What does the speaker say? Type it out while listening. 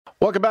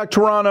Welcome back,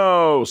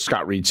 Toronto.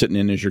 Scott Reed sitting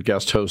in as your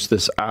guest host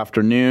this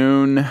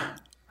afternoon.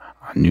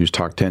 News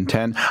Talk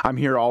 1010. I'm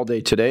here all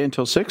day today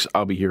until 6.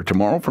 I'll be here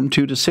tomorrow from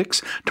 2 to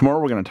 6. Tomorrow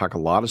we're going to talk a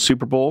lot of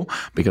Super Bowl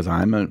because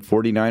I'm a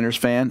 49ers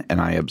fan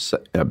and I am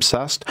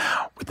obsessed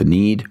with the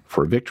need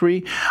for a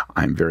victory.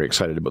 I'm very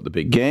excited about the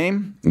big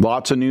game.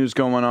 Lots of news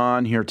going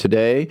on here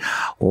today.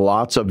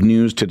 Lots of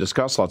news to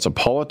discuss, lots of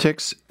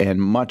politics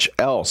and much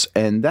else.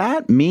 And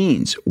that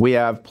means we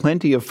have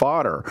plenty of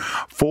fodder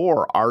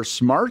for our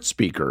smart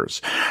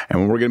speakers.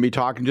 And we're going to be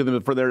talking to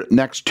them for their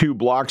next 2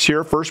 blocks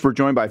here. First, we're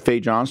joined by Faye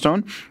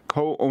Johnstone,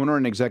 co-owner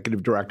and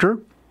executive director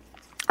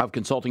of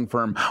consulting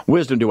firm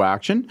Wisdom to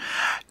Action.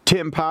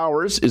 Tim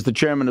Powers is the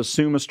chairman of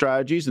Summa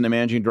Strategies and the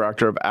managing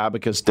director of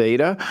Abacus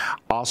Data.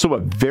 Also a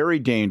very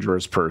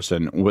dangerous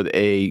person with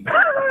a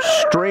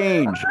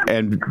strange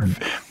and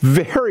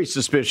very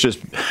suspicious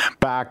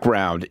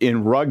background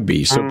in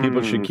rugby, so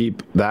people should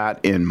keep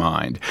that in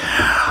mind.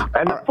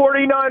 And the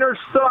 49ers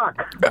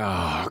suck.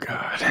 Oh,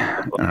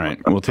 God. All right.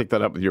 We'll take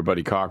that up with your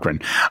buddy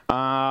Cochran.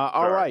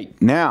 All right.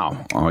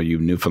 Now, all you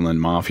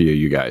Newfoundland Mafia,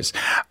 you guys,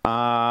 we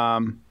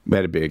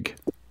had a big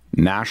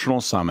national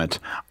summit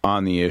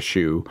on the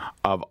issue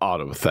of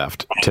auto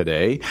theft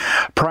today.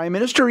 Prime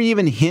Minister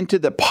even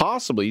hinted that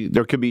possibly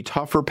there could be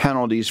tougher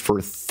penalties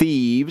for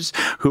thieves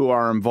who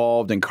are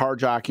involved in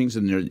carjackings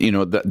and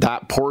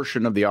that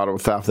portion of the auto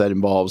theft that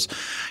involves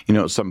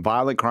some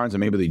violent crimes, and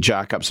maybe they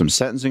jack up some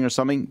sentencing or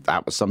something.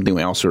 That was something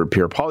we also heard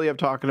Pierre Poilievre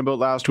talking about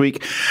last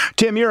week.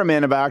 Tim, you're a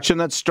man of action.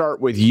 Let's start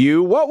with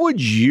you. What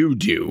would you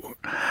do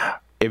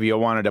if you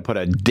wanted to put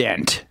a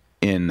dent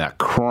in the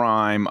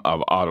crime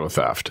of auto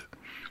theft?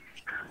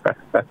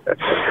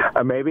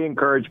 Maybe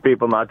encourage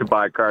people not to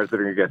buy cars that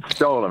are going to get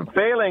stolen.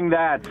 Failing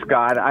that,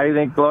 Scott, I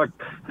think, look,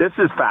 this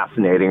is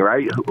fascinating,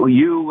 right?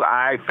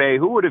 Faye,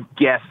 who would have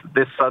guessed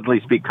this suddenly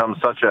has become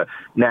such a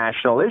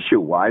national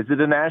issue? Why is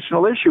it a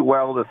national issue?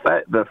 Well,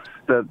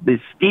 the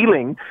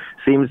stealing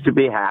seems to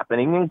be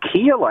happening in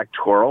key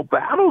electoral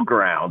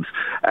battlegrounds,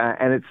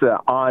 and it's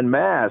en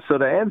masse. So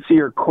to answer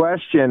your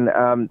question,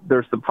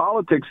 there's the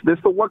politics of this,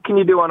 but what can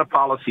you do on a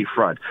policy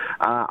front?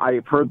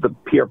 I've heard the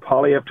Pierre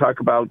Poilievre talk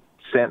about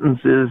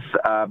sentences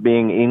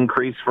being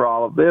increased for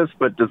all of this,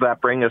 but does that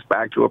bring us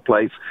back to a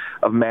place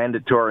of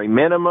mandatory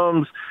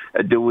minimums?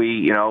 Does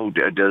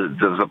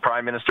the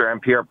Prime Minister and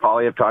Pierre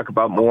Poilievre talk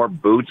about more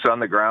boots on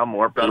the ground,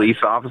 more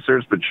police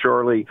officers? But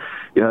surely,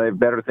 they have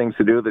better things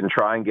to do than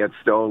try and get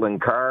stolen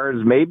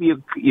cars. Maybe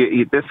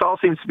this all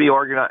seems to be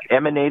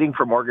emanating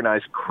from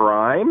organized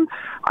crime.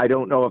 I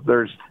don't know if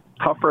there's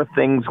tougher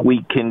things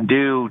we can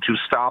do to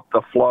stop the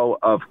flow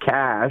of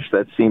cash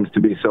that seems to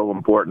be so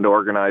important to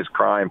organized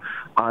crime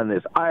on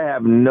this. I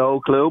have no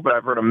clue, but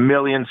I've heard a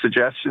million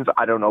suggestions.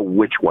 I don't know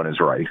which one is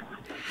right.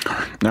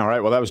 All right.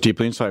 Well, that was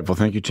deeply insightful.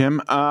 Thank you,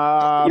 Tim.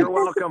 You're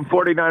welcome.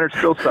 49ers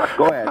still suck.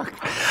 Go ahead.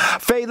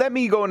 Faye, let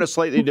me go in a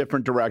slightly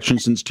different direction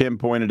since Tim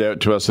pointed out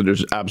to us that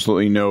there's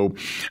absolutely no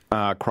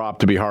crop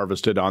to be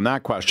harvested on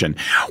that question.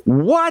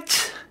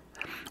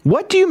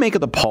 What do you make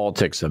of the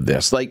politics of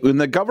this? Like, when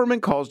the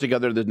government calls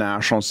together the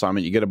national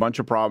summit, you get a bunch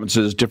of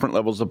provinces, different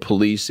levels of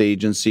police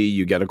agency.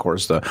 You get, of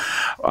course, the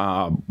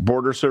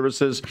border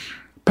services.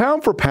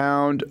 Pound for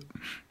pound,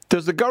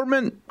 does the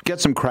government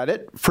get some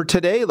credit for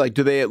today? Like,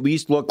 do they at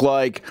least look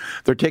like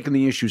they're taking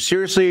the issue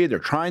seriously? They're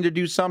trying to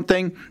do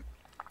something?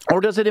 Or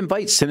does it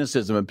invite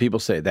cynicism and people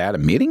say, they had a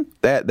meeting?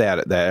 They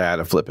had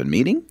a flipping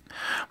meeting?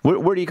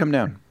 Where do you come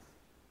down?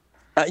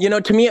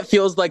 To me, it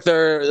feels like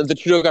the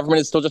Trudeau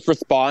government is still just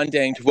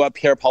responding to what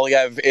Pierre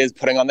Poilievre is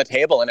putting on the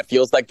table. And it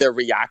feels like they're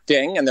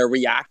reacting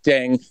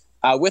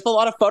with a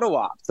lot of photo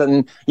ops.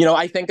 And,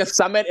 I think a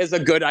summit is a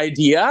good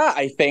idea.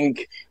 I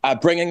think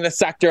bringing the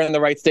sector and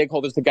the right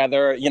stakeholders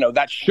together,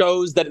 that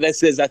shows that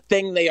this is a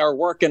thing they are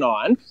working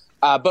on.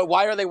 But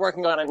why are they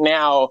working on it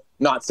now,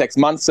 not 6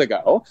 months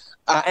ago?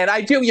 And I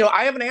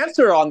have an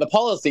answer on the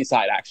policy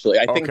side, actually.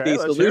 I think the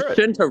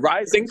solution to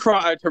rising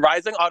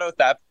auto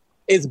theft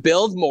is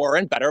build more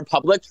and better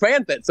public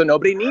transit so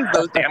nobody needs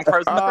those damn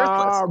cars in the first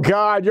place. Oh,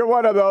 God, you're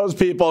one of those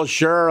people,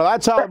 sure.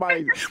 That's how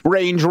my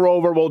Range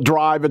Rover will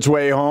drive its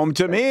way home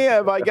to me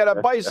if I get a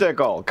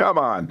bicycle. Come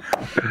on.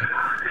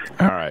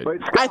 All right.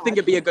 I think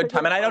it'd be a good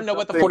time. And I don't know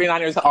what the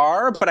 49ers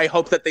are, but I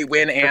hope that they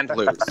win and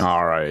lose.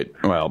 All right.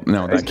 Well,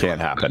 no, that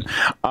can't happen.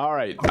 All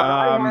right.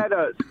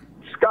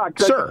 Scott,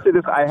 could I say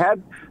this? I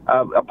had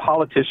a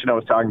politician I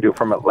was talking to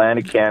from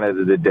Atlantic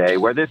Canada today,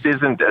 where this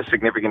isn't a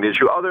significant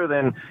issue other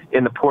than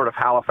in the port of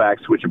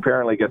Halifax, which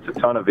apparently gets a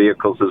ton of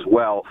vehicles as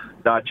well,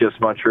 not just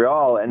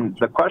Montreal. And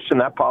the question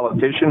that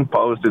politician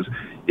posed is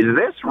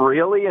this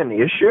really an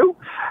issue?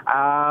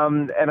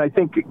 And I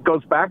think it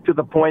goes back to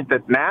the point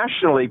that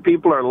nationally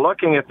people are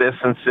looking at this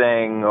and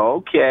saying,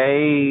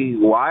 okay,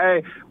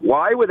 why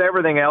with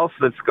everything else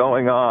that's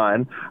going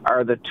on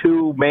are the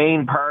two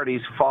main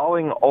parties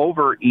falling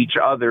over each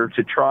other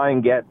to try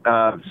and get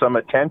some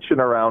attention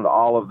around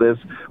all of this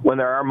when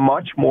there are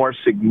much more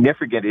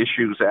significant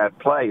issues at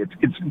play?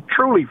 It's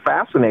truly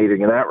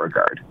fascinating in that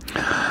regard.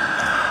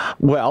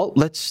 Well,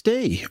 let's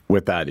stay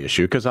with that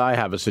issue because I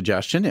have a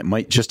suggestion. It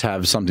might just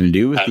have something to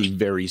do with the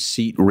very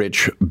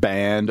seat-rich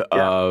band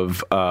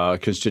of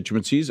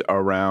constituencies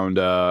around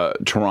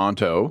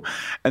Toronto.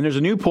 And there's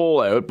a new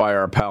poll out by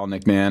our pal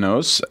Nick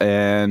Nanos.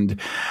 And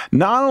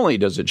not only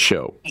does it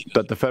show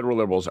that the federal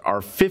Liberals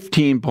are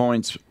 15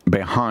 points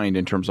behind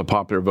in terms of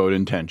popular vote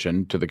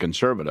intention to the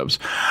Conservatives,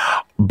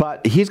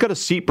 but he's got a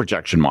seat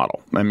projection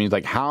model. I mean,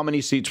 like, how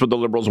many seats would the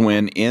Liberals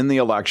win in the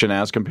election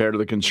as compared to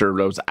the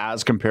Conservatives,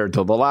 as compared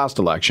to the last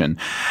election?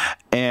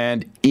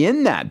 And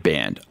in that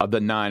band of the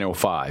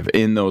 905,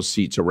 in those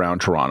seats around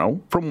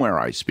Toronto, from where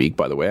I speak,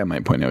 by the way, I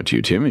might point out to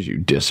you, Tim, as you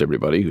diss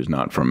everybody who's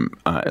not from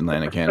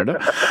Atlantic Canada,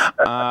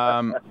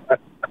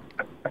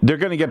 they're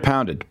going to get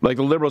pounded. Like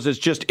the Liberals, it's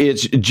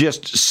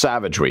just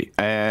savagery,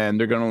 and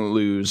they're going to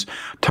lose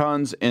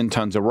tons and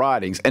tons of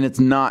ridings. And it's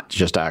not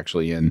just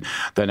actually in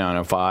the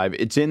 905;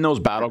 it's in those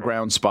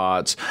battleground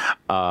spots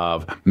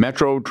of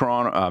Metro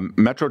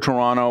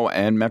Toronto,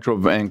 and Metro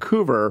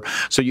Vancouver.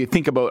 So you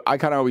think about, I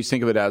kind of always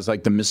think of it as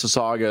like the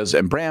Mississaugas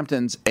and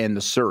Bramptons and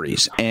the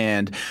Surreys,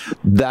 and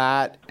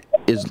that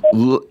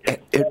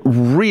it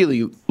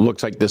really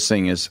looks like this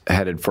thing is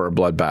headed for a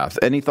bloodbath.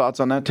 Any thoughts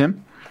on that,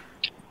 Tim?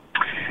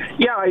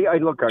 Yeah,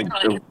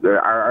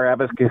 our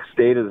advocacy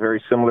state is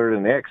very similar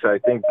to Nick's. I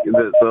think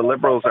the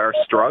Liberals are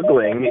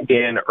struggling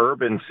in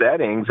urban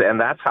settings, and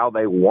that's how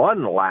they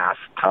won last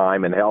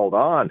time and held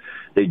on.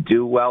 They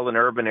do well in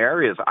urban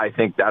areas. I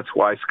think that's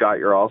why, Scott,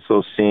 you're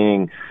also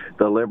seeing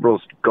the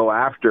Liberals go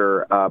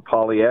after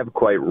Poilievre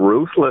quite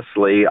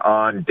ruthlessly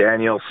on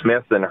Danielle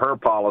Smith and her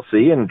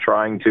policy, and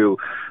trying to,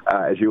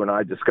 as you and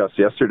I discussed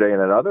yesterday in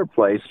another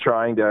place,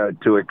 trying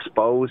to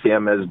expose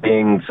him as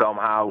being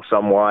somehow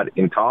somewhat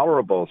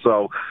intolerable.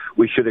 So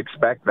we should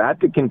expect that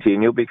to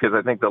continue, because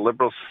I think the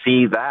Liberals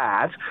see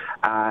that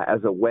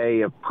as a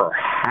way of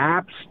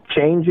perhaps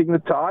changing the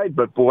tide.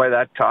 But boy,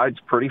 that tide's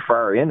pretty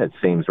far in, it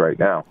seems, right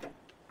now.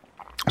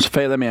 So,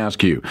 Faye, let me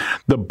ask you.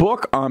 The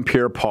book on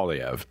Pierre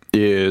Poilievre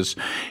is,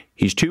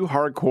 he's too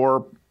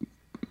hardcore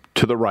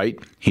to the right.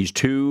 He's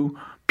too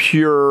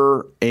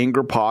pure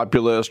anger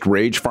populist,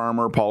 rage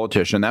farmer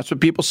politician. That's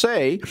what people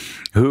say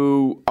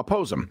who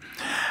oppose him.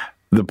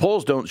 The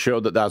polls don't show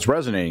that that's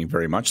resonating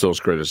very much, those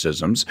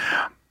criticisms.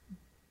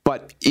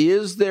 But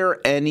is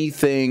there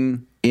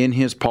anything in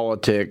his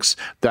politics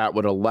that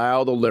would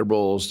allow the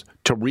Liberals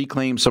to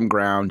reclaim some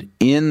ground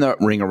in the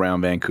ring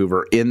around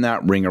Vancouver, in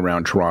that ring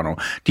around Toronto?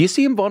 Do you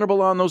see him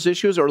vulnerable on those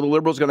issues, or are the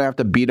Liberals going to have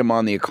to beat him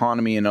on the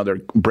economy and other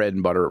bread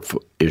and butter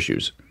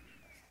issues?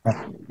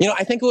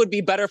 I think it would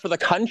be better for the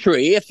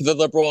country if the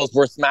Liberals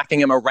were smacking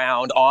him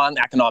around on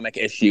economic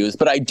issues.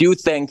 But I do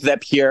think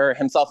that Pierre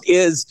himself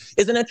is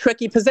in a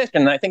tricky position.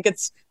 And I think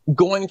it's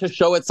going to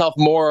show itself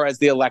more as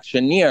the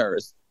election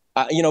nears.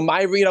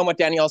 My read on what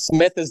Danielle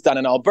Smith has done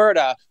in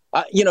Alberta,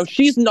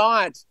 she's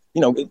not,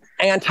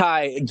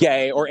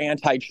 anti-gay or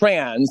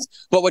anti-trans,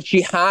 but what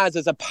she has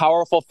is a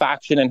powerful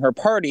faction in her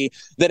party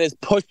that is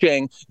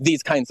pushing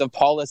these kinds of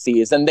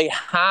policies. And they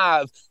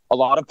have a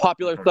lot of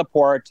popular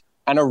support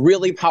and a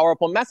really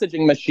powerful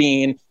messaging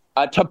machine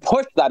to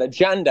push that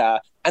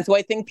agenda. And so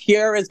I think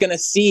Pierre is going to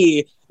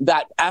see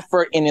that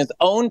effort in his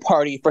own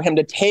party for him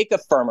to take a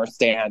firmer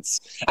stance.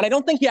 And I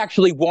don't think he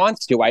actually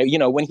wants to.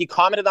 When he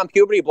commented on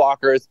puberty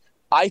blockers,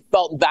 I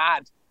felt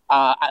that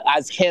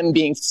as him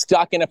being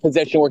stuck in a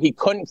position where he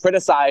couldn't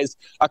criticize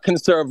a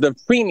conservative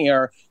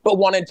premier, but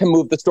wanted to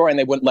move the story and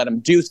they wouldn't let him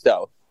do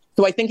so.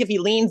 So I think if he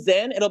leans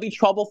in, it'll be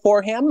trouble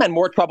for him, and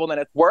more trouble than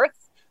it's worth.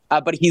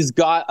 But he's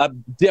got a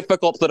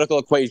difficult political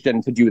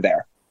equation to do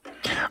there.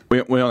 We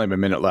only have a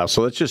minute left,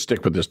 so let's just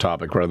stick with this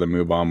topic rather than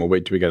move on. We'll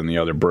wait till we get on the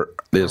other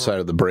side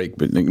of the break,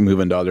 but move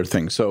into other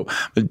things. So,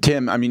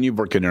 Tim, you've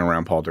worked in and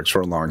around politics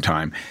for a long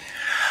time.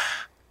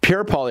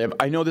 Pierre Poilievre,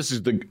 I know this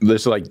is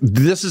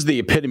the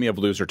epitome of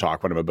loser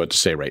talk, what I'm about to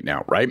say right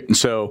now, right?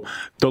 So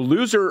the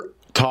loser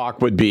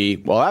talk would be,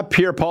 well, that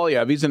Pierre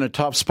Poilievre, he's in a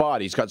tough spot.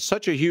 He's got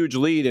such a huge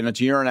lead, and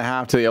it's a year and a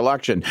half to the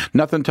election.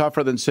 Nothing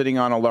tougher than sitting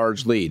on a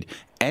large lead.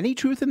 Any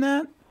truth in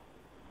that?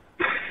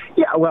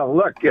 Yeah, well,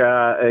 look,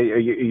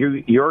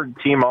 your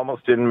team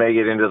almost didn't make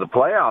it into the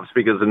playoffs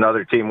because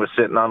another team was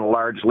sitting on a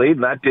large lead,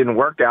 and that didn't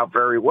work out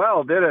very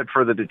well, did it,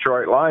 for the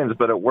Detroit Lions?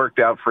 But it worked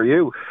out for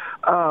you.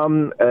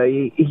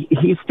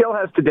 He still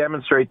has to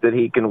demonstrate that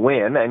he can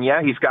win, and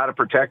yeah, he's got to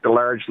protect a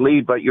large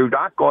lead, but you're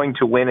not going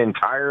to win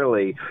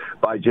entirely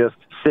by just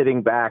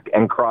sitting back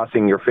and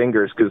crossing your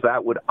fingers, because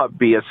that would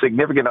be a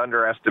significant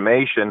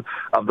underestimation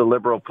of the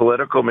Liberal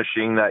political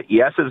machine that,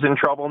 yes, is in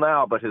trouble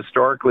now, but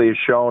historically has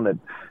shown it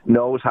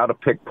knows how to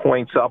pick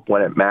points up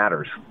when it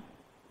matters.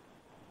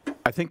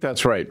 I think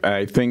that's right.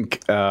 I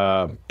think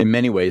in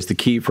many ways the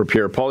key for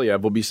Pierre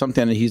Poilievre will be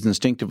something that he's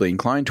instinctively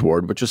inclined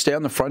toward, which is stay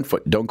on the front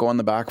foot. Don't go on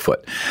the back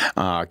foot.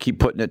 Keep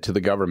putting it to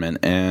the government.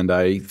 And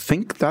I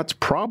think that's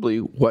probably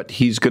what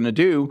he's going to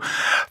do.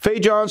 Faye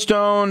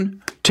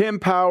Johnstone, Tim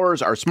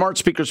Powers, our smart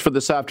speakers for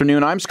this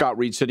afternoon. I'm Scott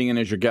Reed, sitting in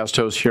as your guest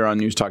host here on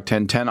News Talk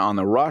 1010 on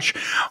The Rush.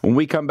 When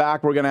we come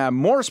back, we're going to have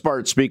more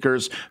smart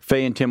speakers.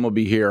 Faye and Tim will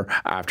be here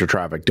after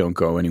traffic. Don't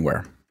go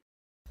anywhere.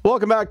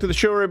 Welcome back to the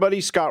show,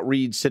 everybody. Scott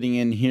Reed sitting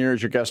in here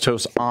as your guest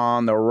host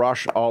on The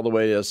Rush all the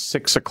way to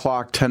 6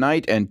 o'clock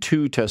tonight and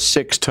 2 to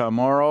 6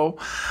 tomorrow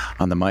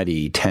on the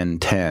mighty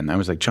 1010. I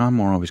was like, John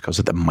Moore always calls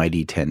it the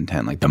mighty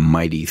 1010, like the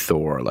mighty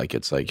Thor.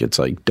 It's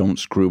like, don't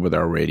screw with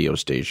our radio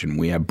station.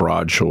 We have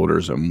broad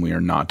shoulders and we are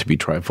not to be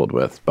trifled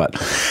with.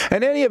 But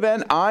in any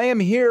event, I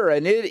am here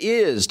and it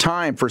is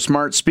time for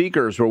Smart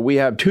Speakers, where we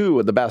have two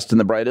of the best and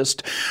the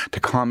brightest to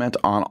comment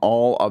on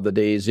all of the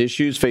day's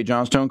issues. Faye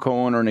Johnstone,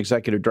 co-owner and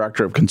executive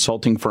director of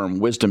consulting firm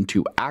Wisdom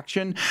to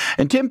Action,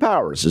 and Tim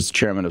Powers is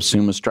chairman of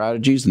Summa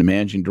Strategies and the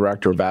managing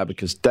director of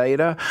Abacus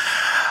Data.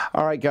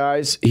 All right,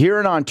 guys, here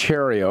in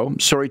Ontario,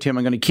 sorry, Tim,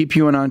 I'm going to keep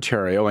you in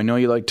Ontario. I know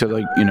you like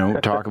to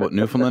talk about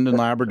Newfoundland and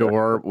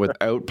Labrador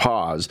without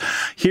pause.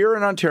 Here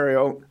in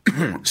Ontario,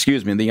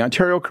 excuse me, the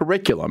Ontario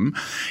curriculum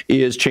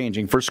is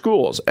changing for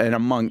schools, and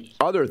among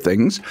other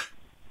things,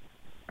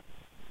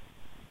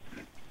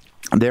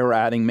 they're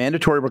adding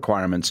mandatory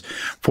requirements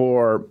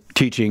for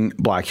teaching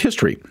Black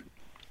history.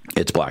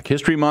 It's Black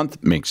History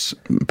Month. Makes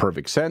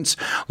perfect sense.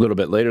 A little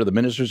bit later, the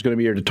minister's going to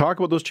be here to talk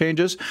about those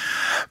changes.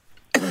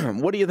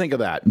 What do you think of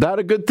that? That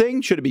a good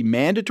thing? Should it be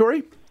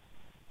mandatory?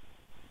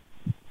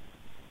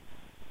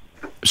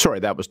 Sorry,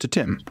 that was to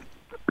Tim.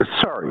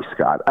 Sorry,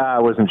 Scott. I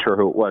wasn't sure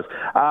who it was.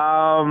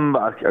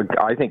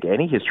 I think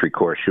any history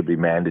course should be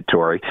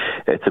mandatory.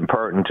 It's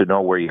important to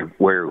know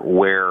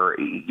where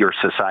your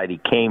society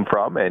came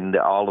from and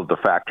all of the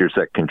factors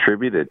that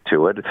contributed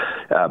to it.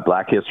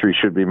 Black history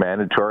should be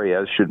mandatory,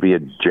 as should be a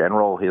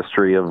general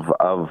history of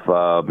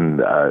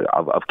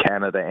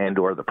Canada and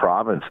or the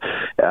province.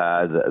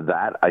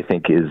 That I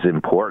think is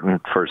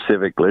important for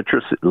civic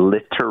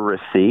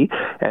literacy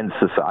and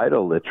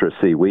societal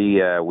literacy.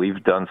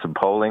 We've done some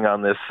polling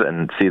on this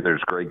and see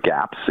there's great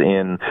gaps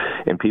in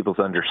people's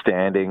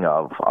understanding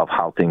of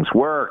how things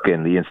work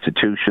and the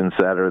institutions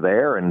that are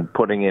there, and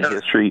putting in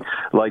history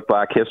like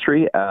Black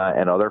history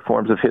and other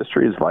forms of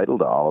history is vital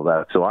to all of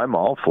that. So I'm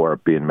all for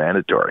it being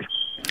mandatory.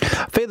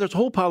 Faye, there's a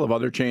whole pile of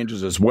other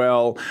changes as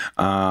well.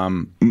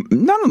 None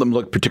of them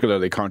look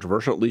particularly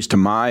controversial, at least to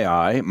my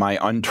eye, my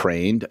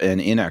untrained and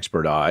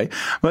inexpert eye.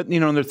 But,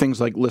 there are things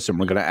like, listen,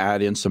 we're going to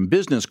add in some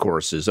business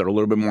courses that are a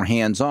little bit more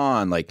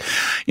hands-on. Like,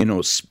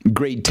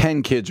 grade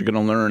 10 kids are going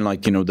to learn,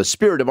 the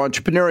spirit of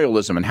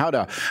entrepreneurialism and how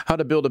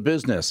to build a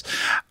business.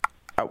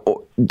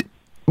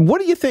 What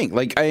do you think?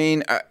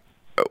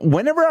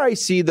 Whenever I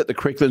see that the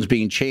curriculum is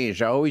being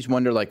changed, I always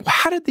wonder,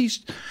 how did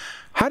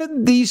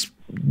these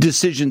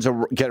decisions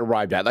get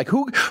arrived at?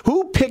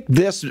 Who picked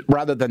this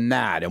rather than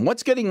that, and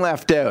what's getting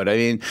left out?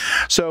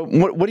 So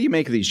what do you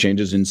make of these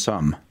changes in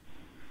sum?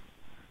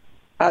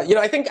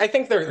 I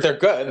think they're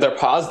good. They're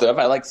positive.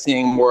 I like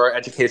seeing more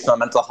education on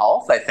mental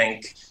health. I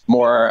think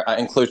more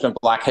inclusion of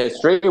Black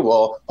history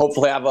will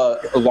hopefully have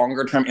a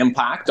longer-term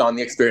impact on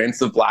the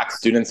experience of Black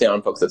students and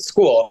young folks at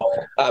school.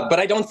 But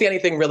I don't see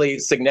anything really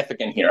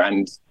significant here,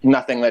 and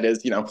nothing that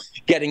is,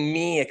 getting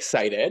me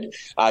excited.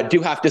 I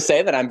do have to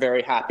say that I'm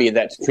very happy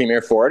that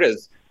Premier Ford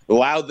is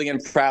loudly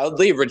and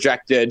proudly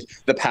rejected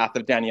the path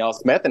of Danielle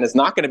Smith and is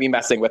not going to be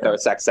messing with our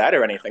sex ed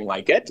or anything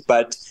like it.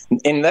 But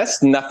in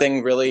this,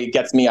 nothing really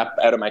gets me up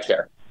out of my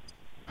chair.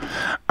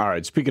 All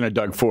right, speaking of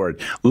Doug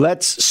Ford,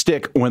 let's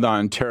stick with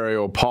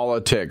Ontario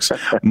politics.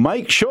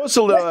 Mike, show us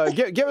a little,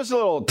 give us a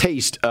little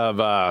taste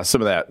of some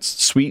of that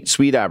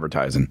sweet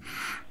advertising.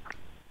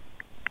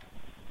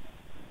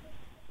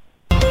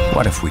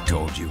 What if we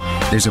told you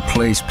there's a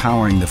place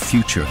powering the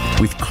future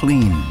with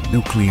clean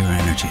nuclear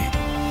energy?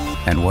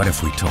 And what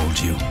if we told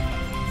you,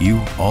 you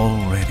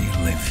already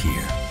live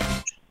here?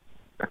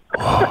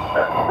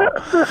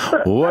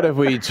 What if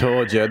we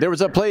told you there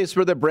was a place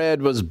where the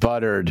bread was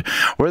buttered,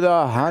 where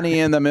the honey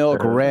and the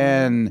milk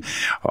ran?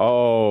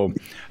 Oh,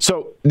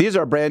 so these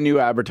are a brand new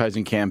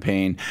advertising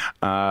campaign.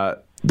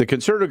 The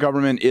Conservative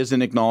government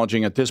isn't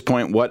acknowledging at this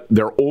point what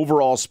their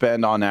overall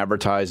spend on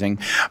advertising,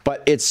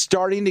 but it's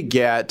starting to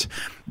get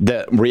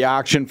the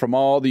reaction from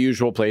all the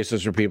usual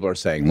places where people are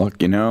saying,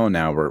 look,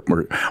 now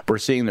we're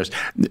seeing there's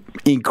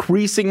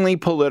increasingly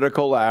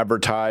political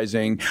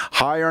advertising,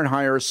 higher and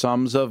higher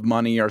sums of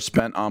money are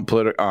spent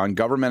on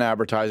government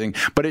advertising,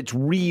 but it's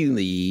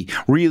really,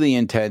 really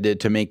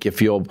intended to make you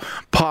feel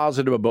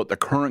positive about the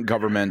current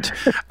government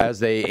as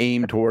they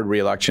aim toward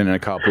re-election in a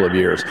couple of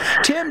years.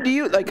 Tim,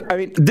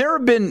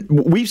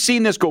 we've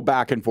seen this go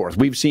back and forth.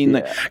 We've seen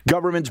the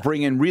governments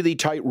bring in really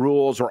tight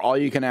rules or all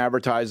you can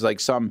advertise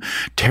like some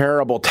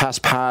terrible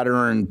test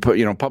pattern,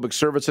 public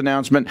service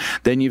announcement.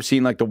 Then you've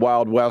seen the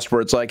Wild West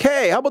where it's like,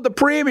 hey, how about the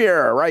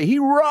premier, right? He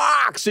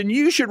rocks and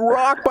you should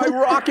rock by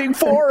rocking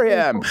for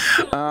him.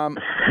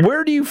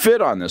 Where do you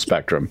fit on this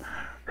spectrum?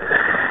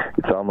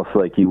 It's almost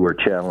like you were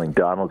channeling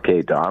Donald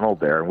K. Donald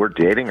there, and we're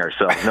dating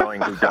ourselves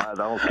knowing who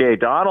Donald K.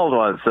 Donald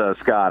was,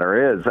 Scott,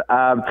 or is.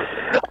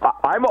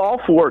 I'm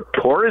all for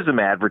tourism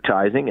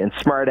advertising and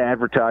smart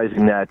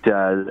advertising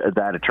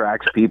that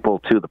attracts people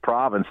to the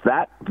province.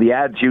 The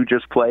ads you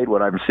just played,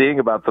 what I'm seeing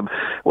about them,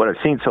 what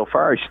I've seen so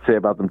far, I should say,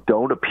 about them,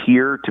 don't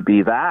appear to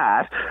be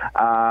that.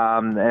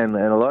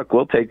 And look,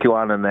 we'll take you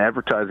on an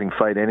advertising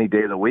fight any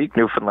day of the week,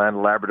 Newfoundland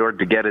and Labrador,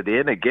 to get it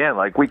in again.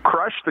 Like, we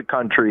crush the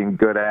country in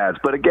good ads,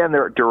 but again,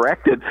 they're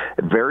directed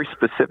at very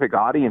specific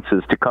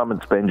audiences to come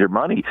and spend your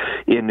money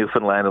in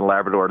Newfoundland and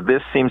Labrador.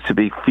 This seems to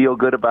be feel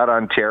good about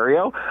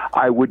Ontario.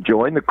 I would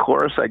join the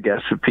chorus, I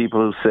guess, of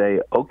people who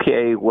say,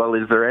 okay, well,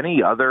 is there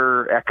any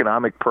other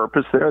economic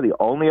purpose there? The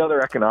only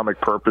other economic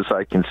purpose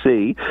I can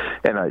see,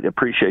 and I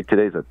appreciate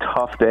today's a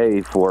tough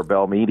day for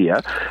Bell Media,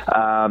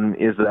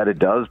 is that it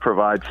does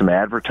provide some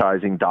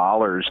advertising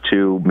dollars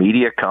to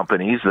media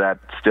companies that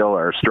still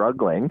are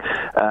struggling.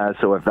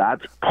 So if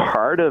that's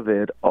part of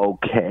it,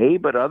 okay.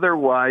 But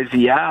otherwise,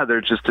 yeah,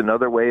 there's just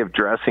another way of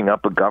dressing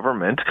up a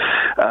government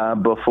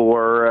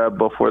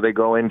before they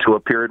go into a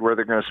period where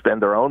they're going to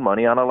spend their own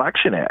money on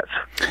election ads.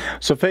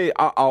 So, Faye,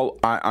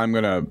 I'm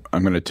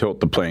gonna tilt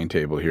the playing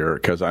table here,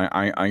 because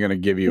I'm going to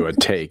give you a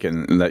take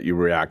and let you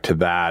react to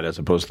that as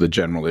opposed to the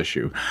general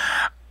issue.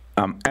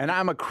 And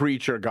I'm a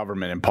creature of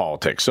government and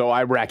politics, so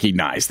I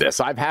recognize this.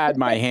 I've had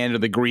my hand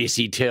in the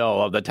greasy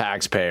till of the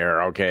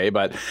taxpayer, okay?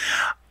 But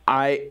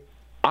I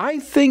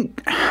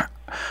think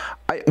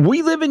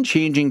we live in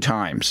changing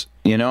times,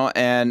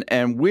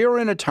 and we're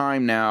in a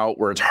time now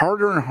where it's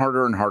harder and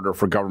harder and harder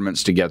for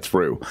governments to get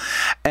through.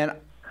 And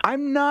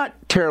I'm not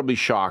terribly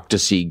shocked to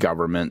see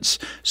governments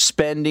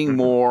spending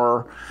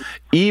more,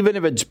 even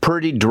if it's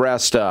pretty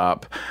dressed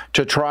up,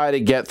 to try to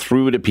get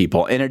through to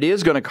people. And it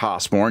is going to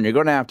cost more, and you're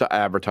going to have to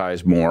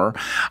advertise more,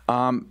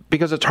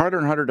 because it's harder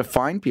and harder to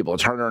find people.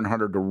 It's harder and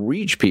harder to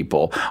reach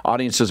people.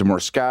 Audiences are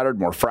more scattered,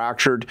 more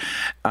fractured.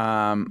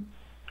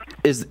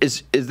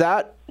 Is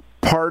that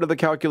part of the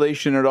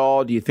calculation at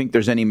all? Do you think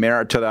there's any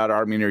merit to that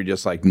argument, or are you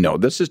just like, no,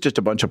 this is just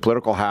a bunch of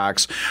political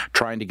hacks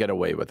trying to get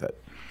away with it?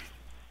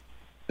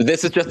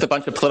 This is just a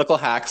bunch of political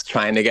hacks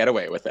trying to get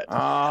away with it.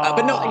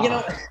 But no,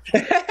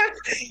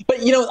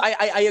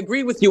 I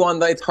agree with you on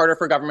that. It's harder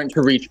for government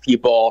to reach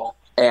people,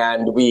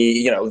 and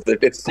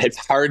it's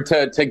hard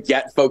to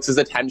get folks'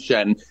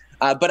 attention.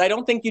 But I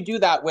don't think you do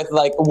that with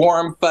like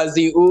warm,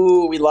 fuzzy,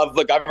 ooh, we love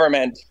the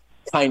government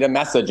kind of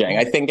messaging.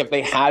 I think if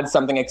they had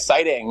something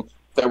exciting,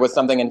 there was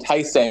something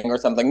enticing or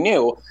something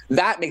new,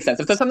 that makes sense.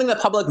 If there's something the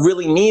public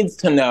really needs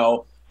to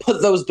know,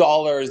 put those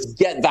dollars,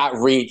 get that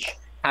reach,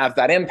 have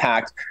that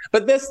impact.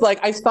 But this,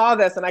 I saw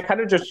this and I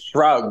kind of just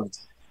shrugged.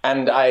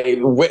 And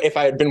if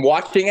I had been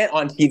watching it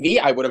on TV,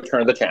 I would have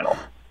turned the channel.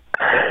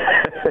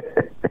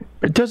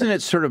 Doesn't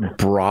it sort of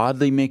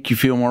broadly make you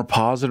feel more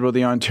positive with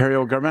the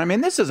Ontario government? I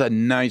mean, this is a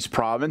nice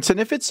province. And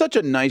if it's such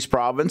a nice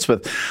province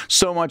with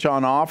so much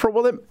on offer,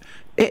 well,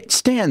 it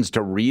stands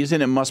to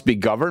reason it must be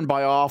governed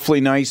by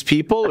awfully nice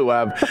people who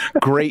have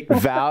great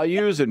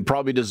values and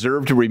probably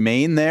deserve to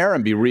remain there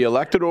and be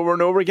reelected over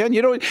and over again.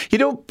 You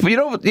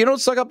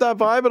don't suck up that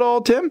vibe at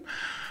all, Tim?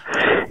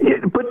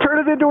 But turn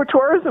it into a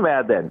tourism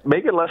ad then.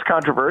 Make it less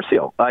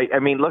controversial. I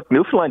mean, look,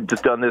 Newfoundland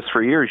has done this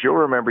for years. You'll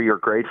remember your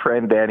great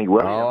friend, Danny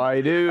Williams. Oh,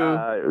 I do.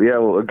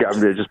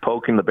 I'm just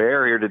poking the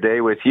bear here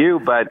today with you.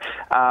 But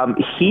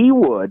he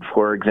would,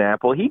 for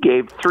example, he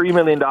gave $3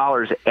 million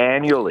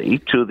annually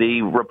to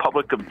the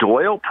Republic of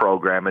Doyle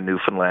program in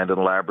Newfoundland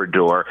and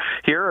Labrador.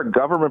 Here,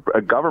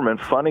 a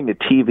government funding a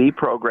TV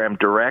program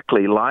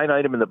directly, line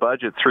item in the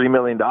budget, $3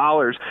 million,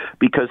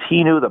 because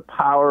he knew the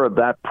power of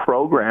that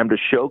program to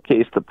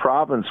showcase the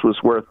province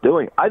was worth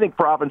doing. I think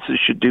provinces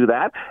should do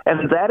that,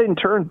 and that in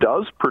turn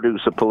does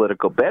produce a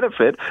political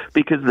benefit,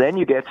 because then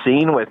you get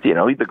seen with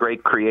the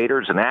great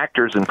creators and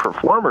actors and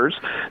performers.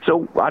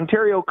 So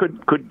Ontario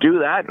could do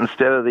that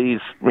instead of these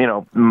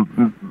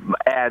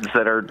ads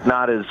that are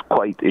not as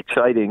quite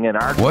exciting in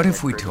our. What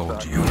if we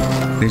told you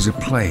there's a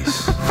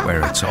place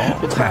where it's all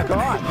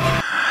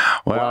happening?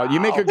 Well, you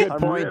make a good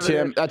point,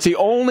 Tim. That's the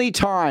only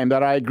time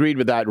that I agreed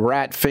with that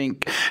rat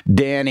fink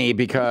Danny,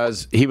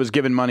 because he was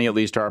giving money at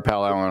least to our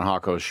pal Alan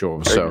Hocko's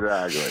show. So,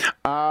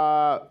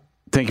 exactly.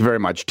 Thank you very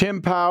much.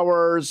 Tim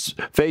Powers,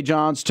 Faye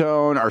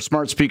Johnstone, our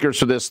smart speakers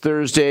for this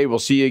Thursday. We'll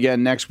see you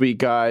again next week,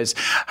 guys.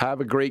 Have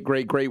a great,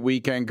 great, great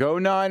weekend. Go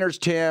Niners,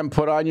 Tim.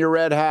 Put on your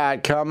red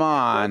hat. Come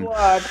on.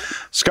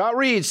 Scott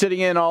Reed sitting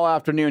in all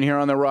afternoon here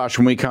on The Rush.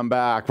 When we come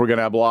back, we're going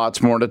to have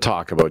lots more to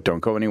talk about. Don't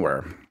go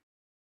anywhere.